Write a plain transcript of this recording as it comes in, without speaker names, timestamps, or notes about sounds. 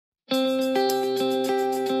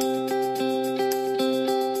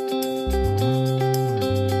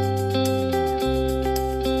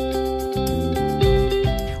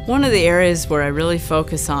One of the areas where I really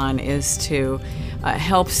focus on is to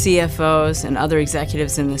help CFOs and other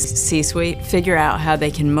executives in the C-suite figure out how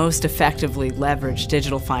they can most effectively leverage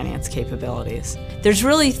digital finance capabilities. There's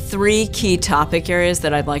really three key topic areas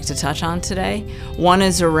that I'd like to touch on today. One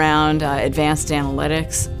is around advanced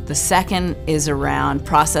analytics, the second is around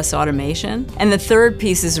process automation, and the third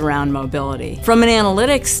piece is around mobility. From an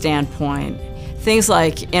analytics standpoint, things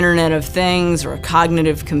like Internet of Things or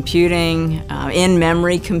cognitive computing,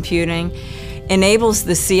 in-memory computing, enables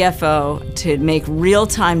the CFO to make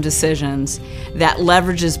real-time decisions that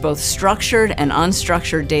leverages both structured and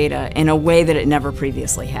unstructured data in a way that it never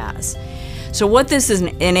previously has. So what this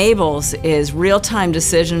enables is real-time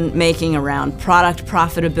decision-making around product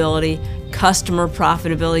profitability, customer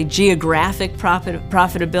profitability, geographic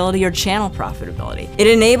profitability, or channel profitability. It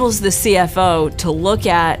enables the CFO to look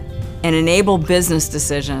at and enable business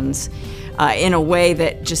decisions in a way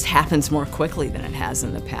that just happens more quickly than it has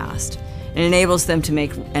in the past. It enables them to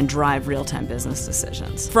make and drive real-time business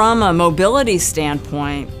decisions. From a mobility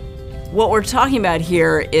standpoint, what we're talking about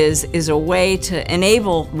here is a way to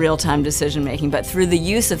enable real-time decision-making, but through the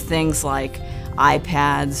use of things like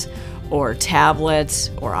iPads or tablets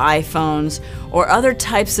or iPhones or other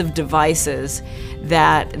types of devices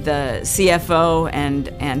that the CFO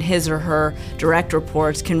and his or her direct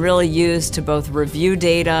reports can really use to both review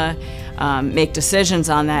data, make decisions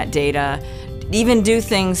on that data, even do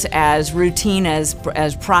things as routine as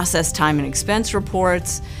process time and expense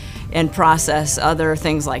reports, and process other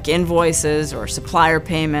things like invoices or supplier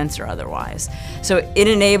payments or otherwise. So it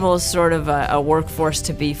enables sort of a workforce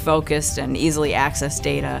to be focused and easily access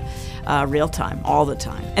data real time, all the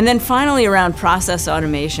time. And then finally, around process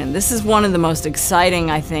automation, this is one of the most exciting,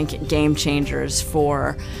 I think, game changers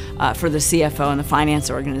for the CFO and the finance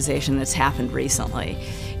organization that's happened recently.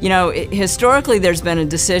 You know, historically there's been a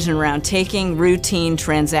decision around taking routine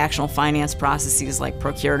transactional finance processes like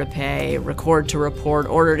procure to pay, record to report,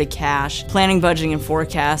 order to cash, planning, budgeting and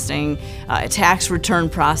forecasting, tax return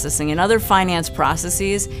processing, and other finance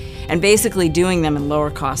processes, and basically doing them in lower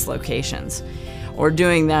cost locations, or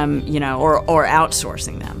doing them, you know, or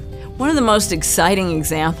outsourcing them. One of the most exciting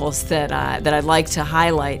examples that I'd like to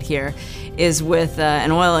highlight here is with an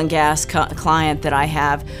oil and gas client that I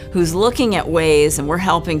have who's looking at ways, and we're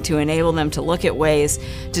helping to enable them to look at ways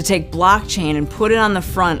to take blockchain and put it on the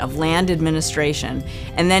front of land administration,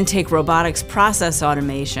 and then take robotics process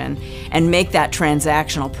automation and make that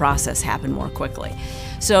transactional process happen more quickly.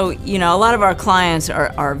 So, you know, a lot of our clients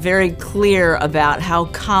are very clear about how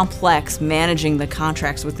complex managing the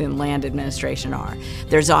contracts within land administration are.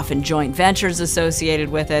 There's often joint ventures associated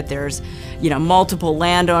with it. There's, you know, multiple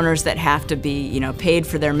landowners that have to be, you know, paid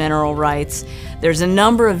for their mineral rights. There's a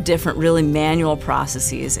number of different really manual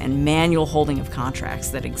processes and manual holding of contracts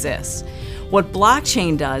that exist. What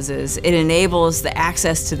blockchain does is it enables the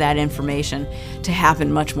access to that information to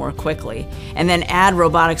happen much more quickly, and then add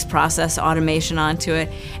robotics process automation onto it,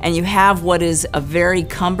 and you have what is a very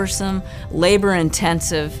cumbersome,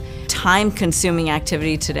 labor-intensive, time-consuming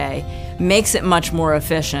activity today, makes it much more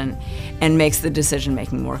efficient, and makes the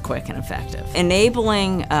decision-making more quick and effective.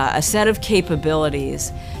 Enabling a set of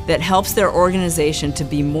capabilities that helps their organization to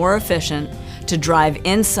be more efficient, to drive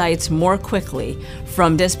insights more quickly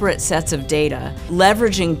from disparate sets of data,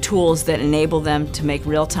 leveraging tools that enable them to make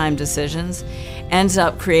real-time decisions, ends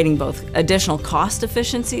up creating both additional cost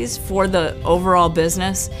efficiencies for the overall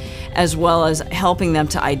business, as well as helping them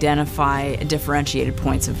to identify differentiated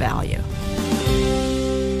points of value.